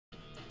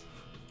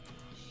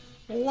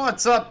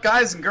What's up,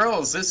 guys and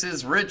girls? This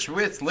is Rich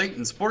with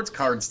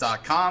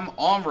LaytonSportsCards.com.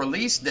 On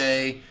release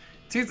day,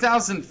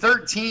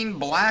 2013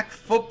 Black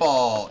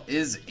Football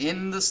is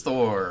in the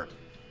store.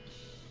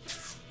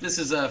 This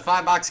is a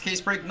 5-box case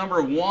break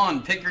number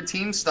 1. Pick your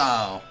team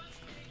style.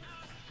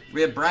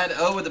 We have Brad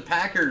O with the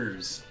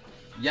Packers,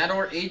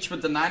 Yador H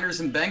with the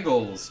Niners and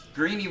Bengals,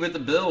 Greeny with the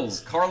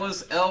Bills,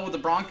 Carlos L with the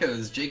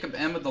Broncos, Jacob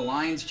M with the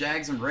Lions,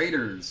 Jags, and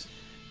Raiders,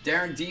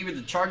 Darren D with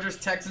the Chargers,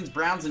 Texans,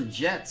 Browns, and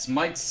Jets,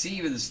 Mike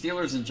C with the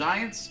Steelers and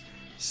Giants,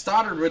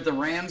 Stoddard with the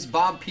Rams,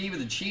 Bob P with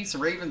the Chiefs,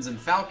 Ravens, and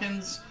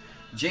Falcons,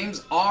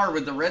 James R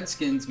with the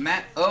Redskins,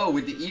 Matt O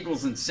with the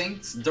Eagles and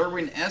Saints,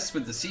 Derwin S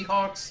with the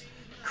Seahawks,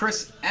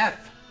 Chris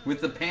F with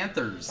the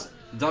Panthers,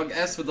 Doug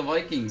S with the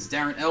Vikings,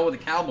 Darren L with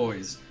the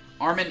Cowboys,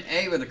 Armin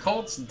A with the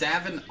Colts,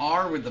 Davin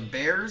R with the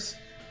Bears,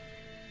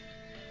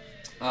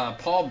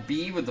 Paul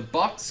B with the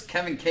Bucks,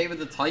 Kevin K with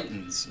the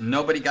Titans.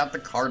 Nobody got the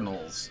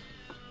Cardinals.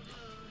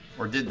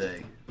 Or did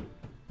they?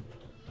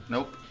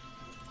 Nope.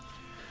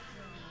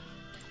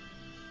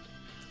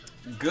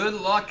 Good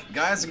luck,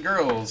 guys and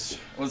girls.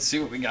 Let's see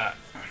what we got.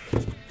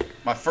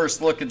 My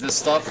first look at this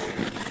stuff.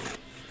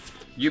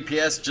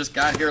 UPS just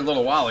got here a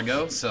little while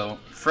ago, so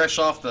fresh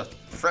off the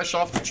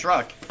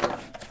truck.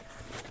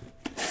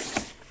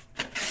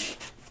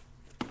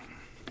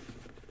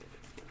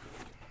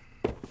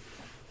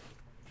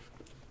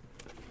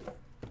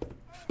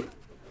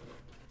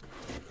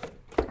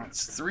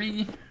 That's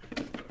 3,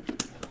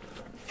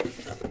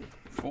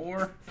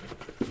 4,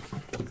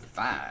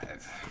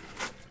 5.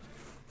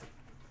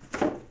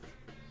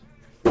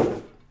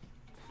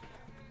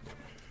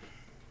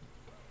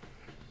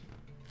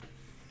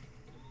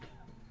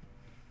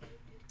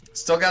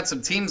 Still got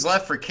some teams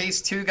left for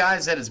case 2,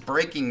 guys. That is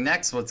breaking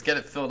next. Let's get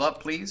it filled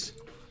up, please.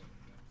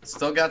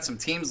 Still got some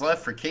teams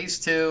left for case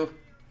 2.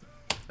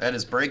 That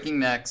is breaking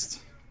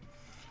next.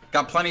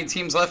 Got plenty of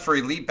teams left for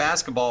Elite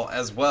Basketball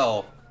as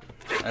well.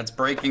 That's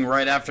breaking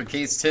right after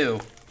case 2.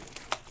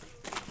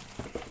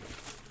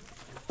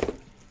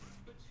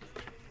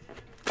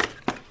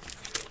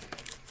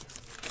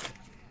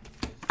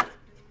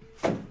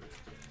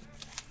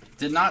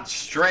 Did not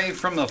stray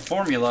from the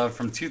formula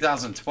from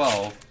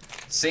 2012.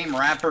 Same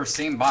wrapper,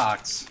 same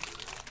box.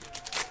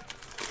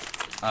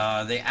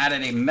 They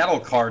added a metal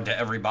card to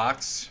every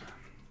box.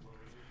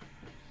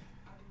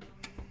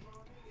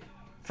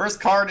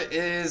 First card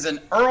is an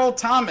Earl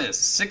Thomas,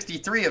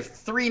 63 of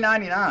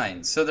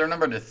 399. So they're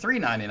numbered to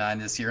 399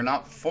 this year,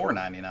 not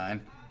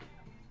 499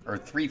 or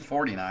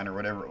 349 or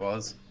whatever it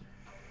was.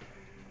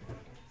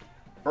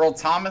 Earl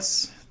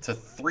Thomas to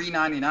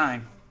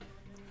 399.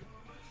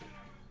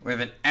 We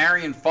have an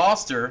Arian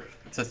Foster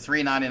to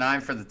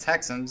 399 for the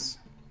Texans.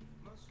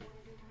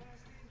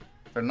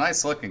 They're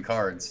nice looking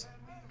cards.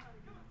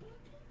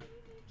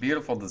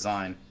 Beautiful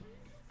design.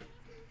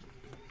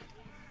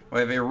 We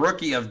have a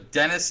rookie of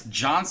Dennis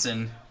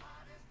Johnson.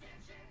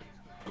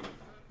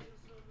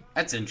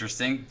 That's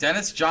interesting.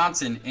 Dennis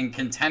Johnson in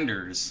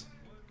Contenders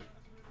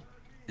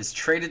is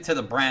traded to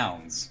the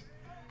Browns.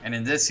 And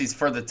in this, he's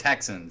for the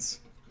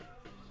Texans.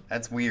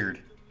 That's weird.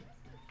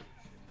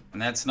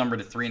 And that's numbered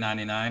to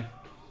 399.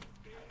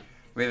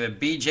 We have a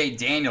BJ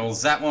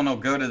Daniels. That one will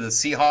go to the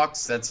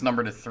Seahawks. That's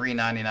numbered to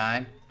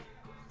 399.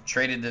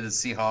 Traded to the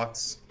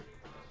Seahawks.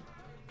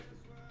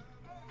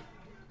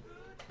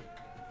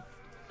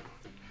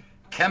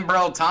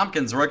 Kembrell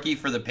Tompkins, rookie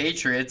for the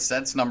Patriots.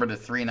 That's numbered to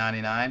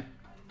 399.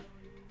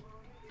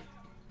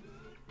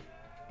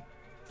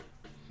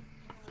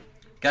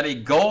 Got a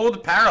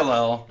gold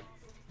parallel.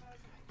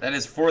 That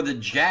is for the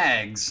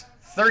Jags.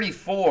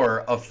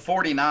 34 of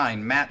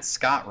 49. Matt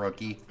Scott,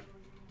 rookie.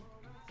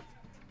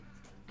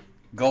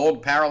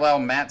 Gold parallel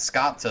Matt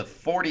Scott to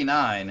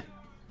 49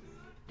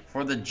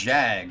 for the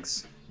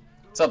Jags.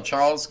 What's up,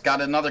 Charles? Got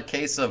another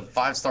case of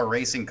 5-Star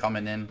Racing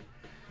coming in.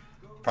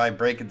 Probably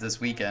break it this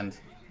weekend.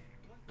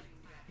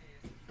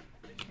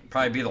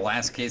 Probably be the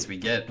last case we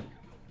get.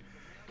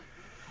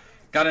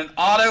 Got an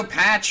auto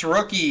patch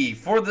rookie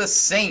for the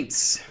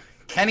Saints.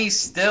 Kenny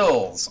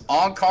Stills.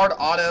 On-card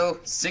auto,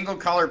 single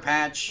color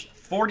patch,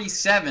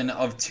 47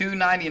 of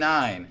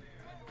 299.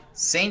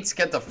 Saints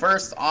get the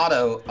first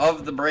auto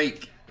of the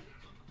break.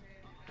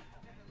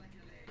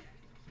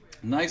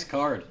 Nice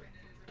card.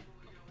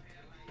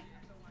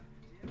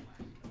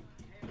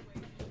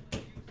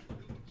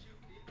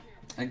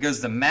 That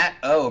goes to Matt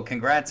O.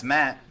 Congrats,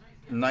 Matt.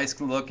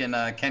 Nice looking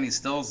Kenny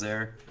Stills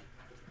there.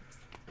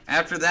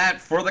 After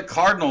that, for the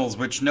Cardinals,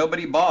 which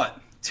nobody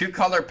bought,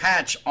 2-color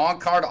patch,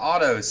 on-card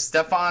auto,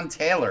 Stephon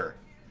Taylor.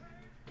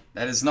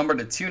 That is numbered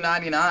to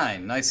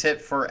 299. Nice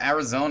hit for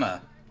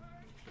Arizona.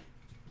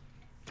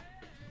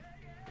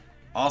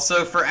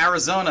 Also for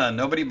Arizona,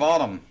 nobody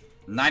bought him.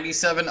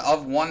 97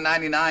 of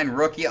 199,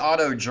 rookie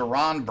auto,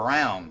 Jerron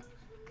Brown.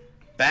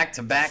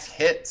 Back-to-back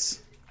hits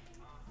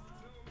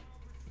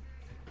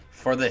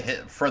for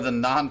the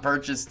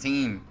non-purchase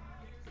team.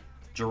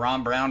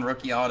 Jerron Brown,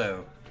 rookie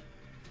auto.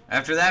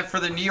 After that, for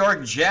the New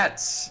York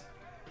Jets,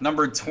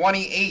 number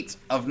 28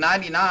 of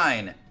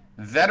 99,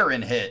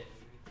 veteran hit,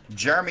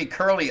 Jeremy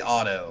Curley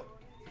auto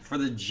for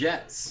the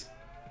Jets.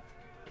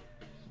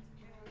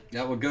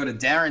 That will go to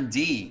Darren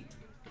D.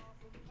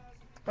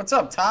 What's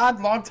up,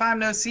 Todd? Long time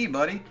no see,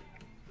 buddy.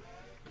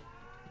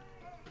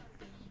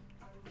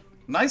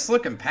 Nice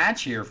looking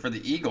patch here for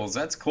the Eagles.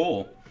 That's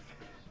cool.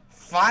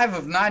 5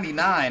 of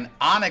 99.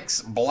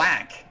 Onyx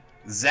Black.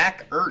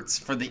 Zach Ertz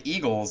for the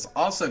Eagles.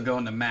 Also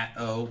going to Matt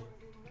O.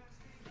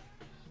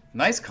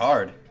 Nice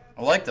card.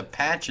 I like the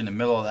patch in the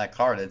middle of that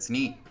card. It's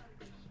neat.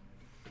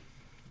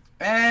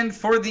 And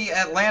for the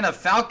Atlanta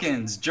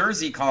Falcons,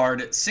 jersey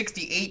card,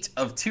 68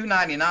 of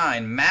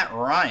 299. Matt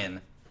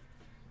Ryan.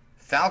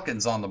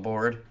 Falcons on the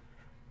board.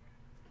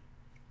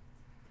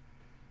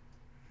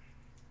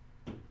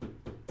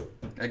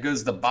 That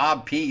goes to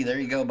Bob P. There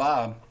you go,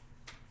 Bob.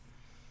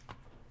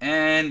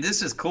 And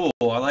this is cool.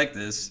 I like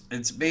this.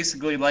 It's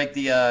basically like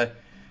the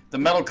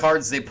metal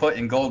cards they put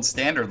in Gold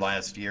Standard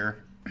last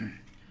year.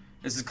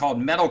 This is called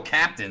Metal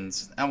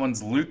Captains. That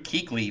one's Luke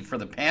Kuechly for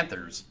the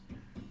Panthers.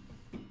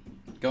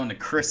 Going to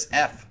Chris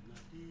F.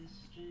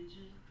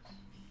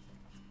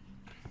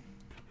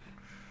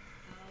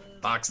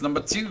 Box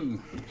number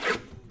 2.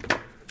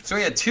 So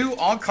we had 2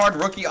 on-card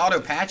rookie auto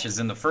patches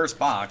in the first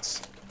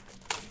box.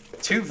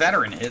 2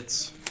 veteran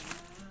hits.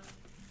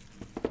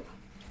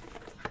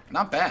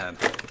 Not bad.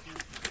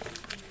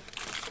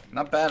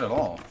 Not bad at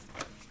all.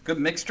 Good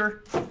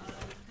mixture.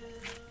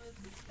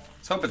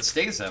 Let's hope it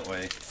stays that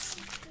way.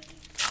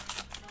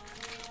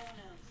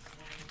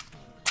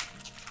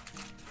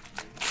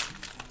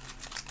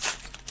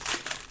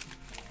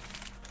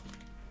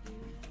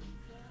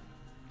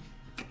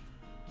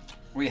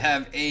 We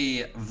have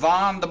a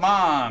Von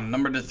Demon,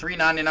 number to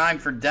 399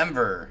 for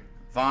Denver.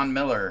 Von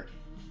Miller.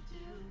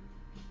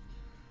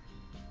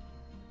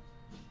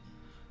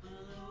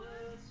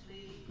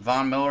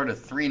 Von Miller to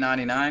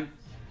 399.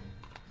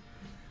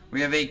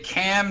 We have a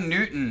Cam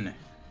Newton,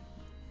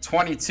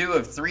 22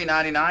 of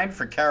 399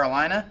 for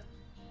Carolina.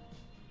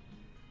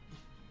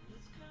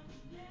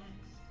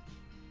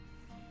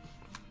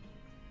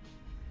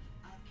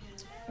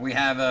 We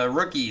have a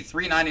rookie,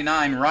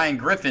 399, Ryan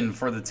Griffin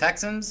for the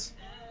Texans.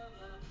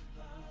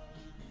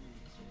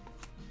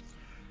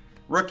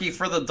 Rookie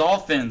for the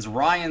Dolphins,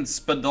 Ryan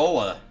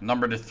Spadola,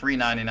 number to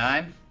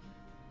 399.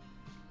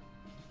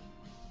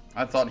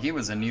 I thought he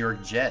was a New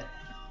York Jet.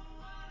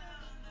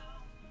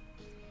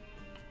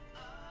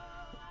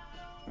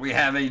 We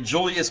have a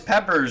Julius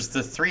Peppers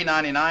to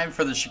 399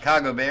 for the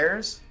Chicago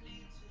Bears.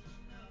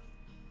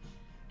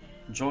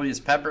 Julius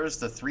Peppers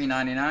to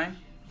 399.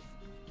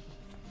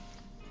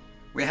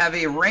 We have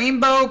a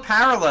rainbow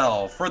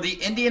parallel for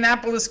the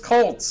Indianapolis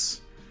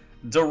Colts.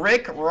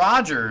 Derrick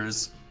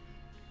Rogers,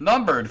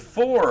 numbered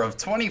 4 of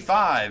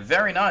 25.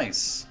 Very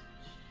nice.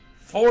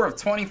 4 of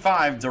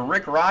 25,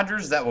 Derrick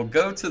Rogers. That will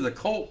go to the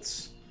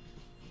Colts.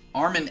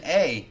 Armin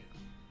A.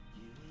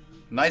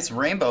 Nice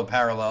rainbow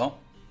parallel.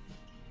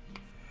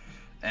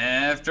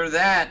 After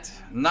that,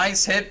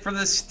 nice hit for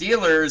the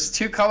Steelers.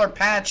 2-color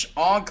patch,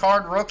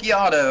 on-card rookie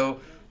auto,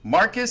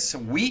 Marcus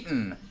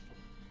Wheaton.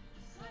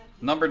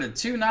 Number to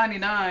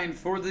 299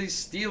 for the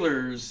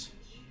Steelers.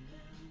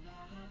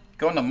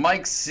 Going to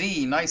Mike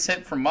C. Nice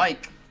hit for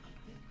Mike.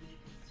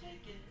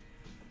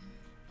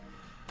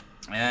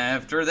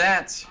 After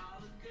that,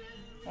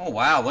 oh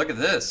wow, look at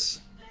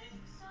this.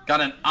 Got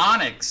an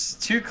Onyx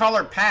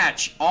 2-color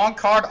patch,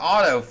 on-card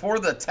auto for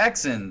the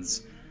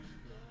Texans.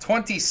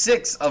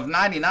 26 of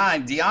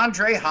 99,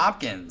 DeAndre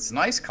Hopkins.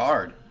 Nice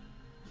card.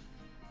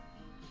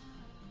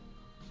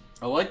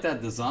 I like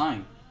that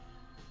design.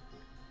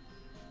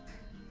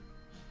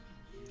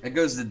 It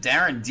goes to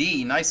Darren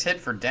D. Nice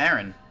hit for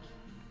Darren.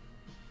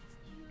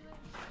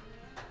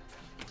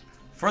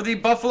 For the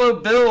Buffalo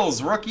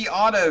Bills, rookie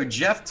auto,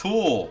 Jeff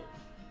Toole.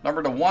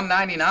 Number to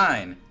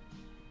 199.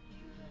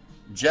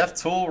 Jeff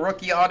Toole,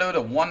 rookie auto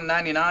to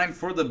 199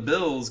 for the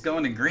Bills.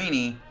 Going to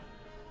Greeny.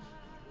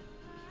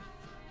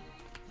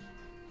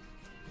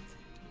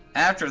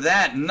 After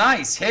that,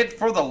 nice hit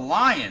for the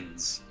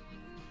Lions.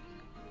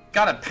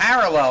 Got a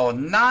parallel,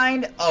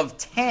 9 of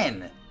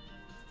 10.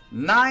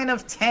 9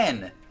 of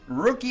 10.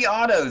 Rookie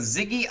auto,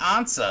 Ziggy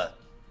Ansah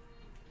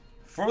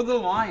for the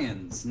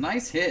Lions.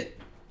 Nice hit.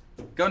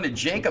 Going to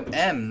Jacob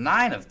M.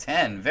 9 of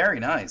 10. Very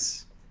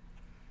nice.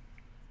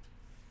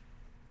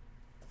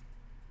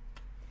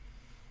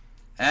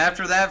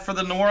 After that, for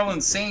the New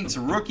Orleans Saints,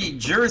 rookie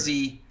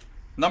jersey,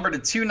 number to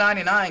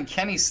 299,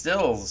 Kenny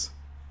Stills.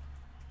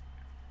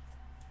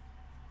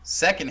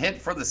 Second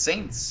hit for the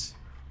Saints.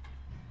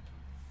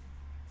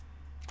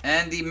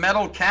 And the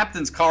metal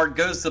captain's card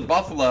goes to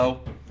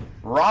Buffalo,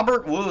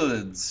 Robert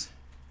Woods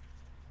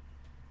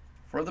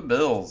for the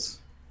Bills.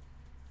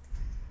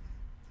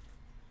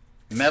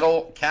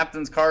 Metal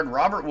captain's card,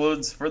 Robert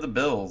Woods for the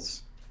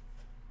Bills.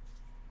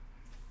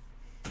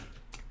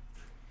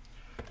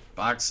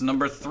 Box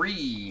number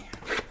 3.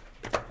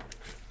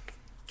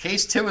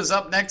 Case 2 is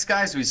up next,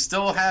 guys. We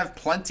still have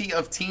plenty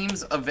of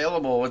teams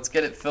available. Let's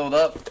get it filled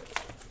up.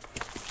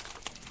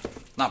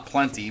 Not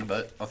plenty,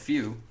 but a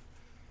few.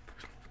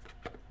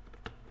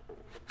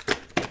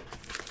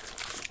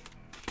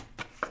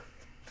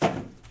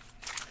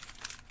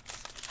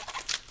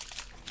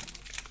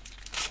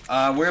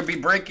 We'll be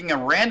breaking a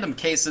random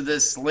case of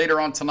this later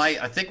on tonight.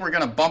 I think we're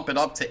going to bump it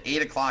up to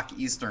 8 o'clock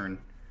Eastern.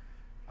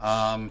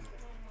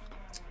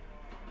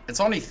 It's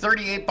only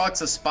 38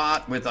 bucks a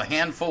spot with a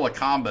handful of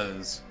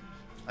combos.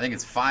 I think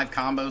it's 5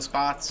 combo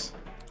spots.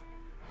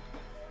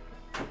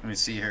 Let me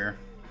see here.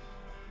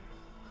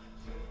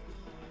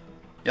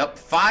 Yep,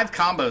 5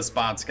 combo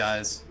spots,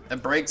 guys.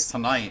 That breaks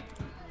tonight.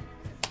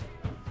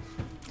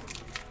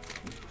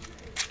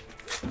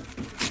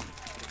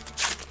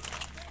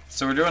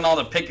 So we're doing all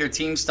the pick your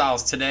team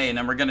styles today, and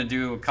then we're going to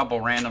do a couple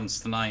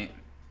randoms tonight.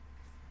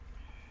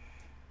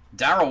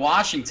 Darrell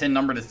Washington,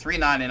 number to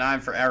 399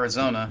 for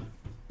Arizona.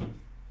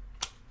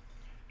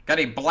 Got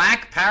a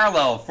black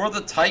parallel for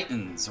the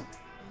Titans.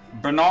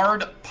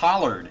 Bernard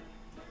Pollard,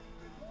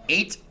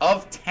 8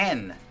 of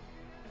 10.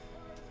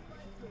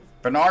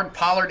 Bernard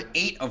Pollard,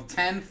 8 of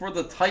 10 for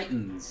the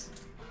Titans.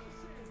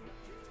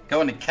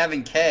 Going to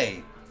Kevin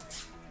K.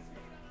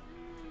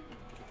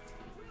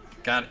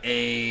 Got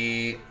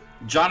a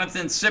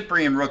Jonathan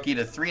Cyprien rookie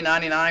to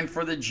 399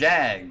 for the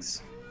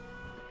Jags.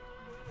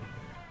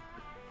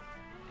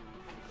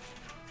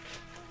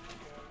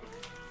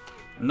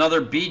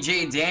 Another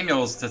B.J.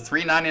 Daniels to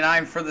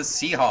 399 for the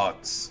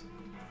Seahawks.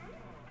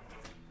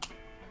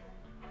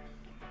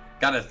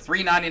 Got a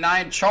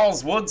 399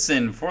 Charles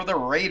Woodson for the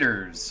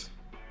Raiders.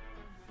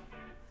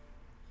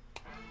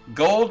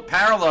 Gold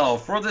parallel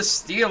for the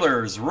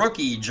Steelers.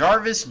 Rookie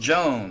Jarvis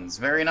Jones.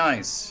 Very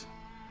nice.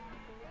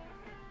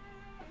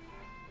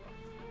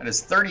 That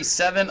is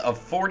 37 of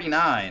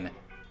 49.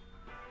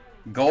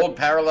 Gold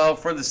parallel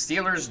for the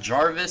Steelers.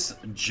 Jarvis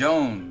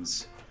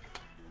Jones.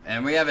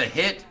 And we have a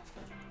hit.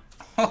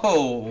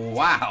 Oh,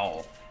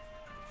 wow.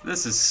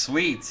 This is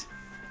sweet.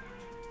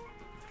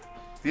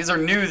 These are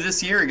new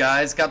this year,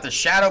 guys. Got the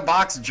Shadow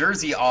Box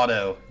Jersey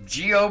Auto.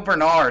 Gio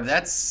Bernard.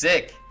 That's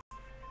sick.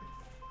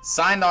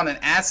 Signed on an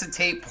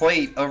acetate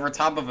plate over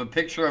top of a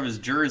picture of his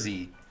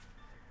jersey.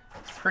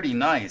 Pretty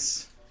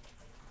nice.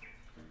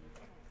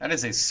 That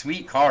is a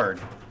sweet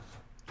card.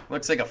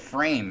 Looks like a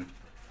frame.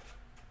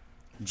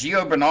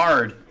 Gio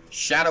Bernard.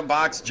 Shadow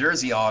Box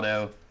Jersey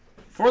Auto.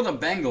 For the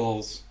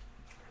Bengals.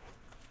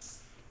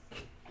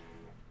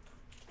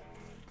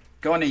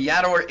 Going to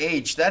Yador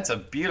H. That's a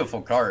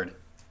beautiful card.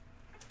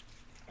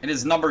 It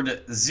is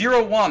numbered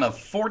 01 of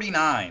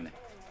 49.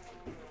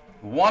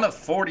 1 of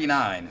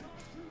 49.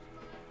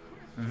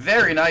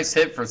 Very nice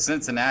hit for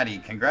Cincinnati.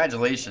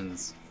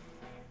 Congratulations.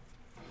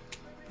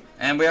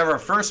 And we have our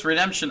first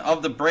redemption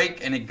of the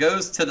break, and it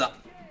goes to the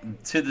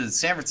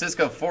San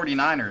Francisco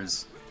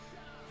 49ers.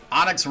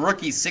 Onyx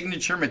Rookie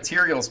Signature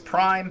Materials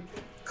Prime,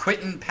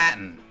 Quentin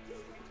Patton.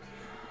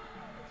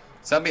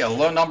 So that'd be a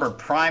low number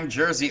Prime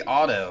Jersey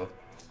Auto.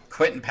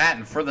 Quentin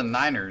Patton for the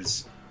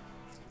Niners.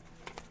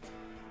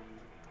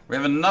 We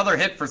have another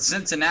hit for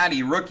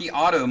Cincinnati. Rookie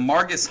Auto,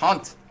 Margus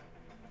Hunt.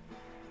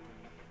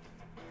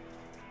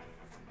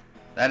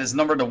 That is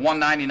numbered to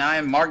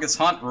 199. Margus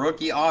Hunt,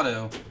 Rookie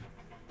Auto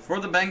for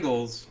the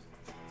Bengals.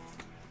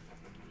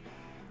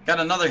 Got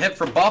another hit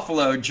for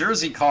Buffalo.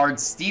 Jersey card,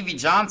 Stevie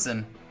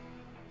Johnson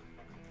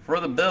for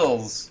the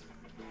Bills.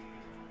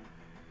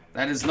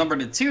 That is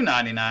numbered to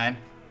 299.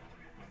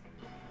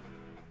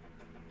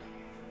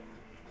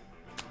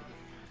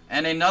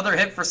 And another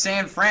hit for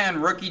San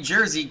Fran, rookie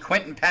jersey,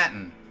 Quentin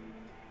Patton.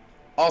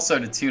 Also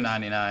to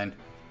 299.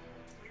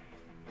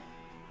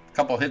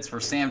 Couple hits for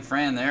San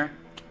Fran there.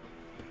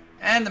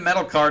 And the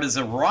metal card is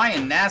a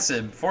Ryan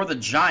Nassib for the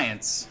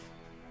Giants.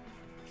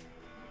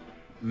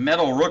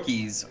 Metal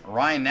rookies,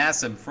 Ryan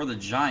Nassib for the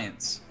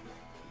Giants.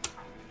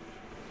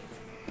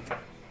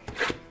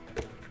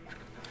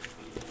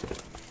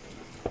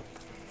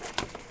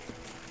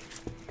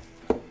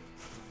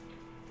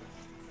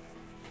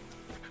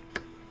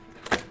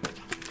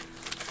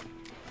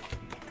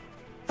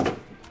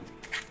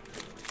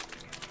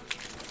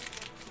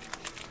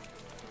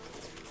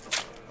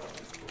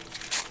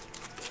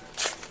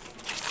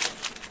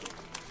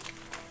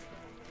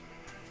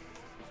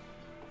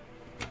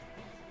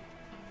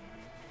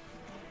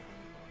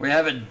 We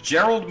have a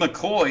Gerald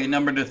McCoy,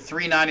 numbered to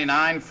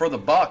 399 for the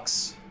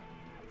Bucks.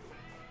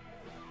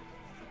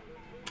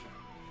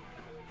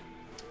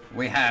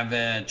 We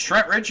have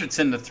Trent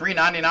Richardson to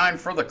 399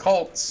 for the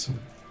Colts.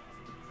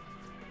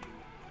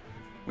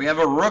 We have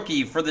a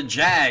rookie for the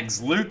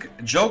Jags, Luke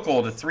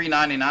Joeckel to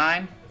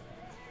 399.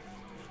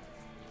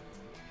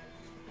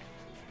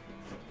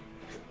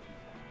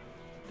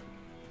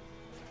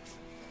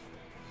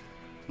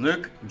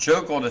 Luke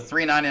Joeckel to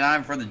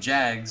 399 for the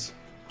Jags.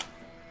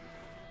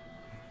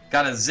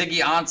 Got a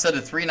Ziggy Ansah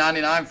to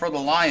 399 for the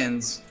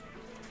Lions.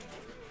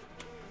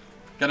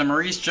 Got a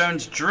Maurice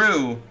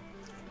Jones-Drew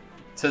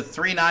to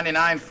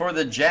 399 for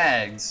the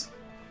Jags.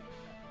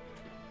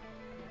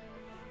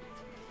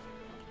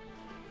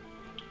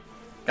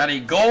 Got a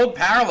gold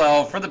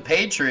parallel for the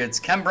Patriots,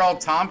 Kenbrell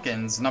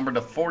Tompkins, numbered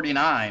to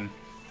 49.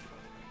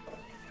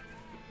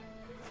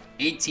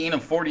 18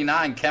 of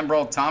 49,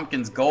 Kenbrell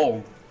Tompkins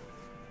gold.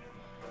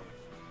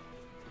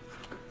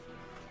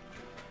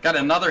 Got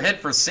another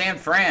hit for San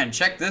Fran.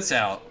 Check this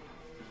out.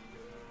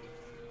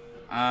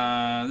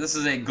 This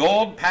is a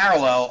gold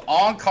parallel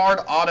on-card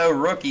auto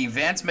rookie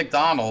Vance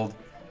McDonald,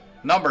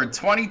 numbered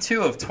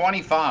 22 of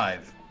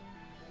 25.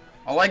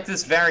 I like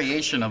this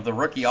variation of the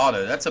rookie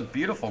auto. That's a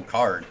beautiful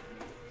card.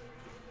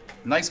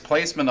 Nice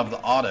placement of the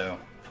auto.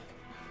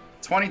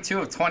 22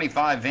 of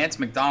 25, Vance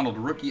McDonald,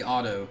 rookie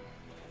auto.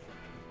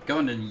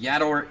 Going to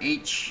Yador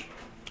H.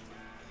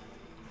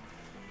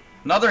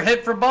 Another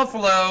hit for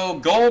Buffalo.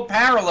 Gold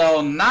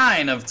parallel,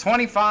 9 of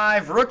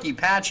 25, rookie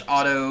patch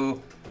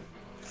auto.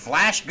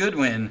 Flash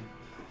Goodwin.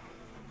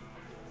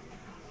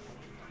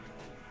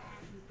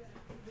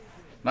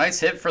 Nice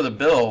hit for the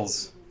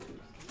Bills.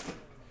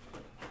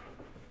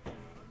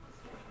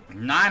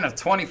 9 of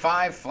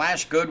 25,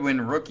 Flash Goodwin,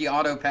 rookie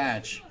auto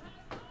patch.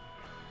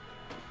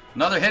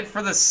 Another hit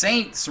for the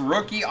Saints,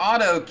 rookie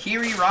auto,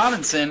 Kiri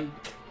Robinson.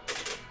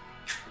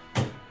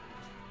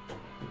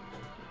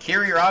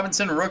 Kiri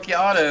Robinson, rookie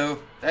auto.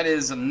 That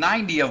is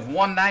 90 of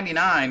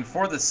 199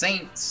 for the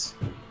Saints.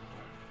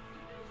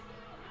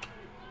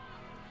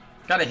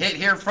 Got a hit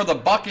here for the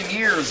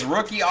Buccaneers,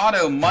 rookie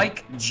auto,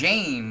 Mike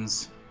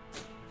James.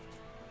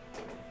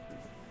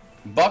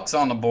 Bucks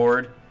on the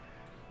board.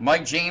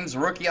 Mike James,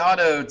 rookie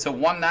auto to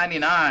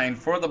 199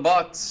 for the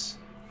Bucks.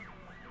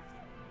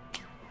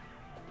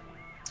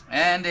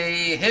 And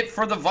a hit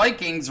for the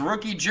Vikings,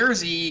 rookie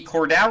jersey,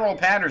 Cordero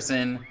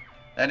Patterson.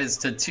 That is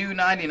to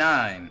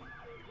 299.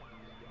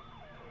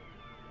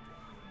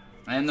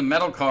 And the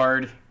metal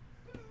card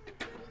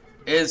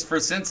is for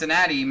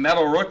Cincinnati,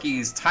 metal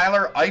rookies,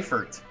 Tyler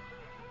Eifert.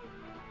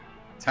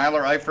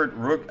 Tyler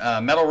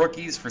Eifert, metal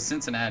rookies for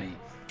Cincinnati.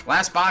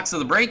 Last box of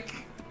the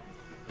break.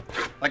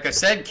 Like I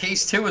said,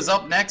 case 2 is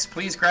up next.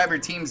 Please grab your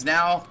teams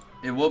now.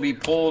 It will be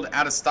pulled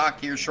out of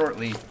stock here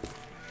shortly.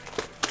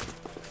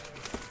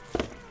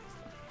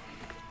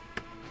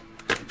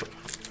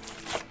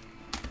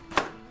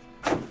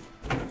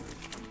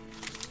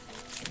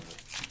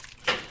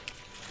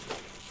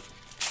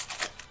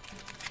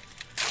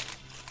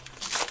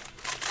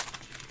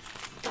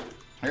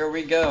 Here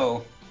we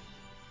go.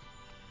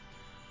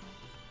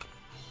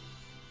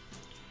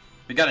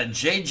 We got a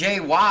J.J.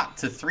 Watt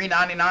to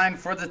 399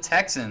 for the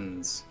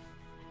Texans.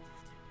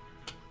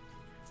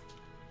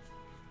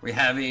 We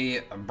have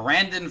a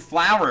Brandon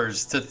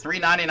Flowers to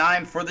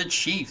 399 for the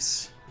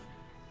Chiefs.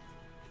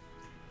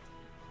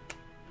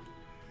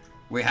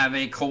 We have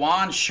a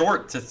Kawan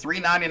Short to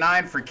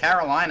 399 for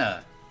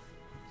Carolina.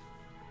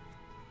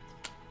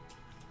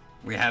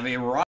 We have a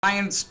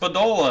Ryan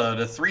Spadola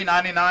to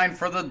 399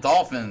 for the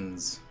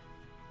Dolphins.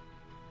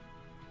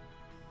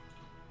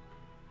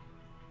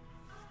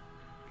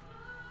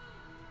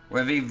 We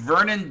have a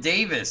Vernon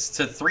Davis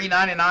to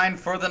 399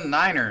 for the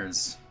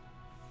Niners.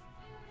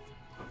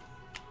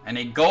 And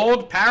a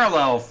gold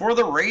parallel for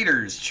the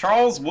Raiders,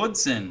 Charles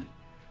Woodson,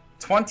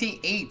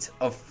 28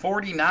 of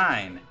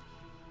 49.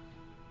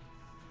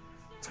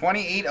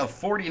 28 of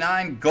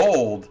 49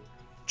 gold,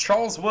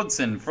 Charles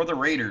Woodson for the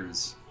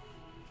Raiders.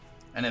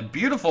 And a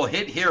beautiful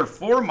hit here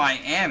for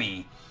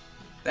Miami.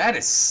 That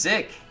is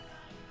sick.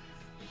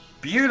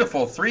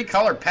 Beautiful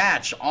 3-color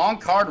patch,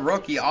 on-card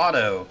rookie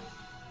auto.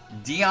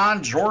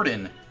 Dion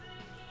Jordan.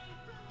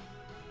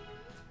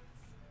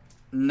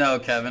 No,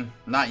 Kevin.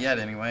 Not yet,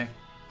 anyway.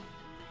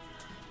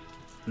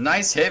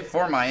 Nice hit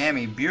for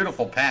Miami.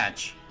 Beautiful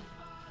patch.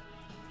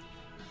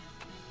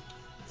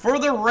 For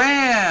the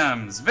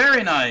Rams.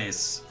 Very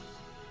nice.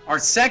 Our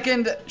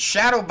second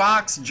Shadow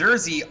Box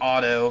jersey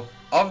auto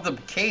of the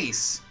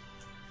case.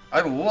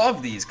 I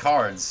love these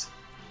cards.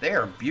 They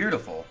are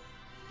beautiful.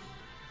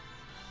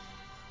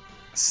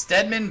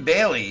 Stedman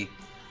Bailey.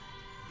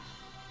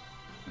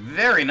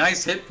 Very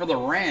nice hit for the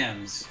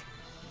Rams.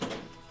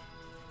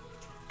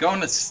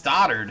 Going to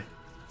Stoddard.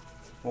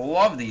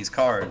 Love these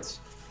cards.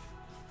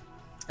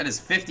 That is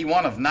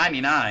 51 of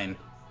 99.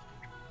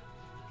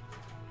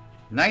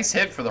 Nice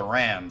hit for the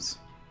Rams.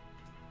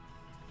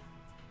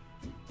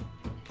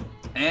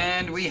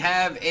 And we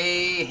have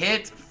a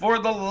hit for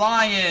the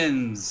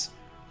Lions.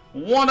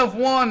 1 of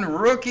 1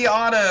 rookie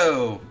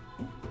auto.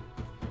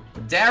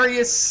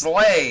 Darius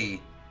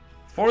Slay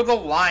for the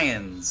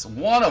Lions.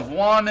 1 of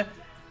 1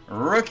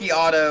 rookie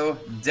auto.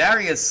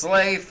 Darius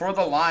Slay for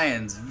the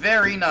Lions.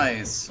 Very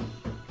nice.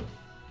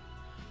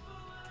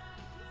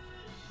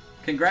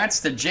 Congrats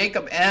to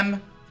Jacob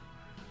M.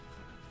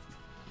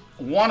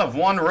 1 of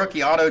 1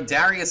 rookie auto.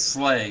 Darius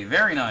Slay.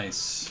 Very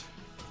nice.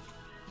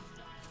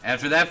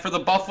 After that, for the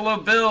Buffalo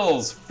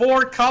Bills,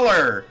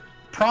 4-color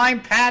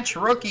prime patch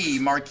rookie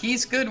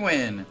Marquise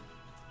Goodwin,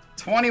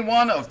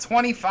 21 of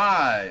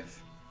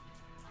 25.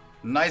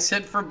 Nice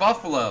hit for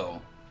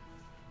Buffalo.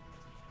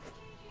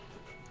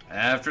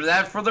 After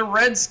that, for the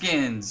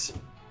Redskins,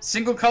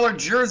 single color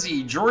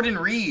jersey Jordan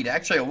Reed.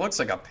 Actually, it looks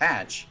like a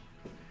patch.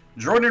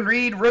 Jordan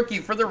Reed, rookie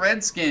for the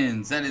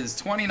Redskins. That is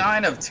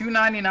 29 of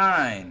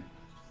 299.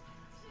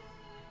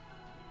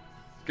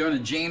 Going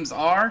to James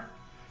R.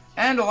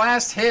 And the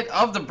last hit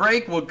of the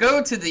break will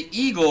go to the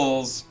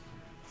Eagles.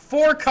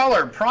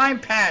 4-color prime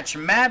patch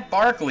Matt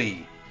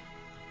Barkley.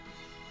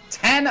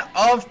 10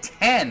 of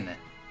 10.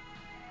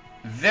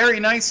 Very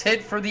nice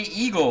hit for the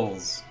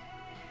Eagles.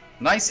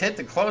 Nice hit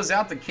to close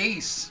out the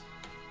case.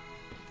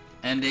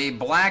 And a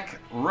black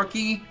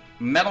rookie,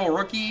 metal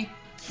rookie,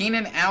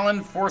 Keenan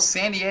Allen for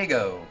San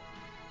Diego.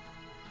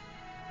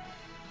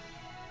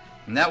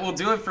 And that will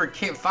do it for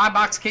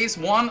 5-box case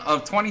 1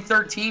 of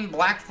 2013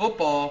 Black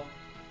Football.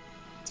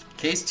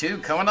 Case 2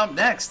 coming up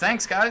next.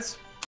 Thanks, guys.